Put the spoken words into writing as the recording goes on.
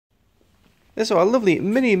This is our lovely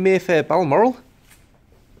mini Mayfair Balmoral.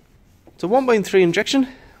 It's a 1.3 injection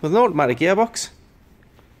with an automatic gearbox.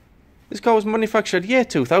 This car was manufactured year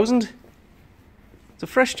 2000. It's a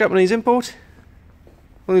fresh Japanese import.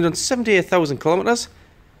 Only done 78,000 kilometers,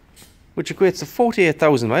 which equates to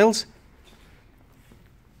 48,000 miles.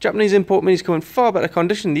 Japanese import minis come in far better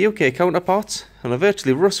condition than the UK counterparts and are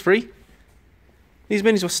virtually rust-free. These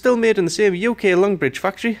minis were still made in the same UK Longbridge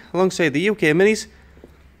factory alongside the UK minis.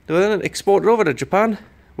 They were then exported over to Japan,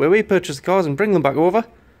 where we purchase the cars and bring them back over.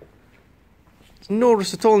 There's no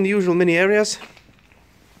rust at all in the usual mini areas.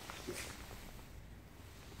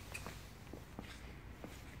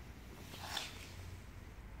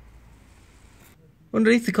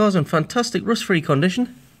 Underneath, the car's in fantastic rust-free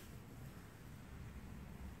condition.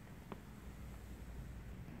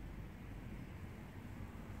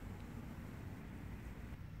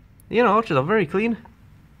 The inner arches are very clean.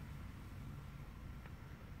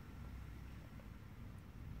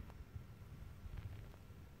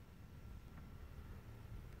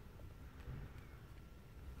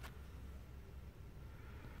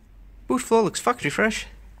 Boot floor looks factory fresh.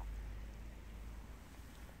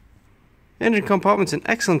 Engine compartment's in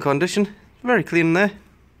excellent condition, very clean in there.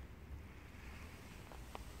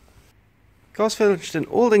 Car's finished in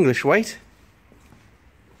Old English white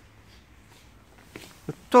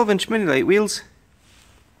with 12-inch mini light wheels,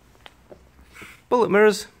 bullet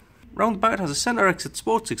mirrors. Round the back it has a centre exit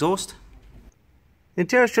sports exhaust. The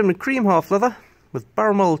interior is trimmed in cream half leather with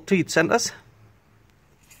Balmoral tweed centres.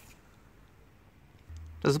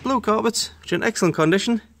 There's the blue carpets, which are in excellent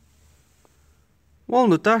condition.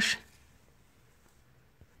 Walnut dash.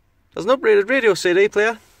 There's an upgraded radio CD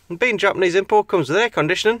player, and being Japanese import comes with air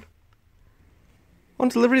conditioning. On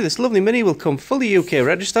delivery, this lovely Mini will come fully UK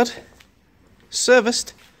registered,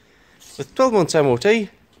 serviced, with 12 months MOT,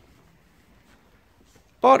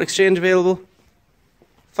 part exchange available,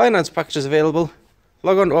 finance packages available.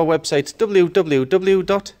 Log on to our website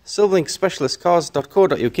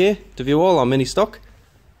www.silverlinkspecialistcars.co.uk to view all our Mini stock.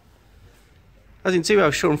 As you can see, we have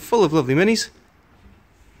a showroom full of lovely Minis.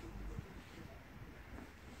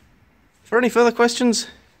 For any further questions,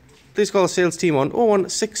 please call the sales team on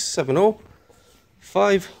 01670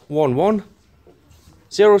 511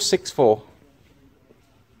 064.